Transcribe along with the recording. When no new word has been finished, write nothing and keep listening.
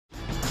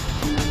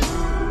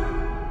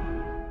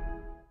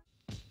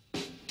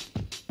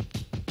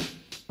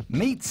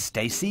Meet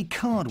Stacey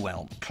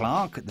Cardwell,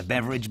 clerk at the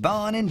beverage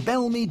barn in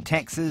Belmead,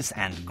 Texas,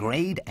 and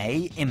grade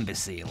A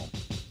imbecile.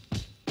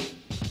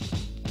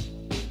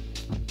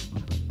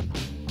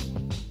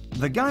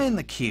 The guy in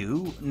the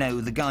queue,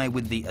 no, the guy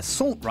with the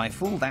assault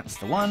rifle, that's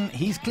the one,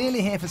 he's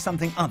clearly here for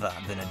something other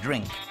than a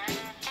drink.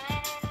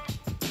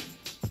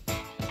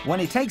 When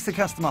he takes the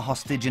customer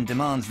hostage and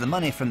demands the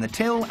money from the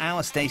till,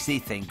 our Stacey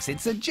thinks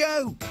it's a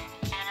joke.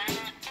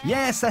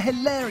 Yes, a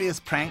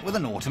hilarious prank with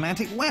an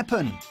automatic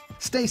weapon.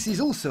 Stacey's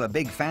also a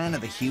big fan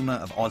of the humour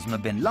of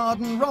Osama bin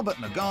Laden, Robert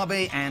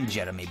Mugabe and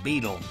Jeremy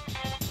Beadle.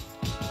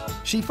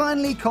 She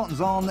finally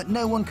cottons on that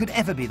no one could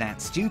ever be that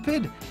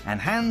stupid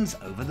and hands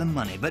over the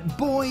money, but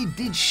boy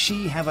did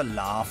she have a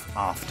laugh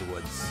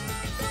afterwards.